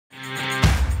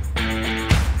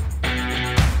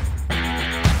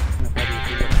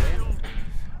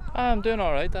I'm doing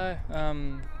alright. I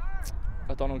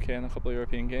done okay in a couple of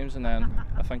European games, and then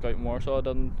I think out more, so I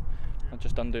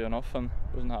just didn't do enough and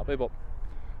wasn't happy. But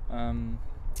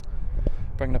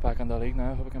bringing it back in the league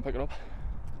now, I hope I can pick it up.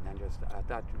 And then just at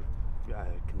that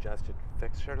congested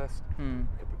fixture list, you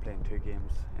could be playing 2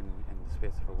 games in the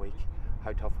space of a week.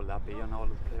 How tough will that be on all of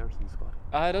the players in the squad?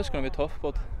 It is going to be tough,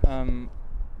 but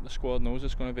the squad knows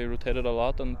it's going to be rotated a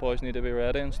lot, and boys need to be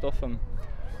ready and stuff. And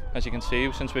as you can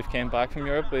see, since we've came back from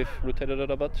Europe, we've rotated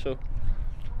it a bit, so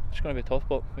it's going to be tough,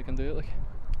 but we can do it.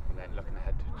 And then looking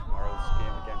ahead to tomorrow's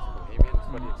game against Bohemians,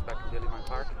 what do you expect in Dundalk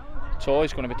Park? It's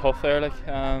always going to be tough there.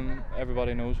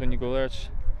 Everybody knows when you go there,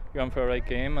 you're in for a right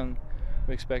game, and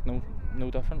we expect no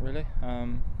different really.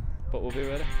 But we'll be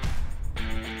ready.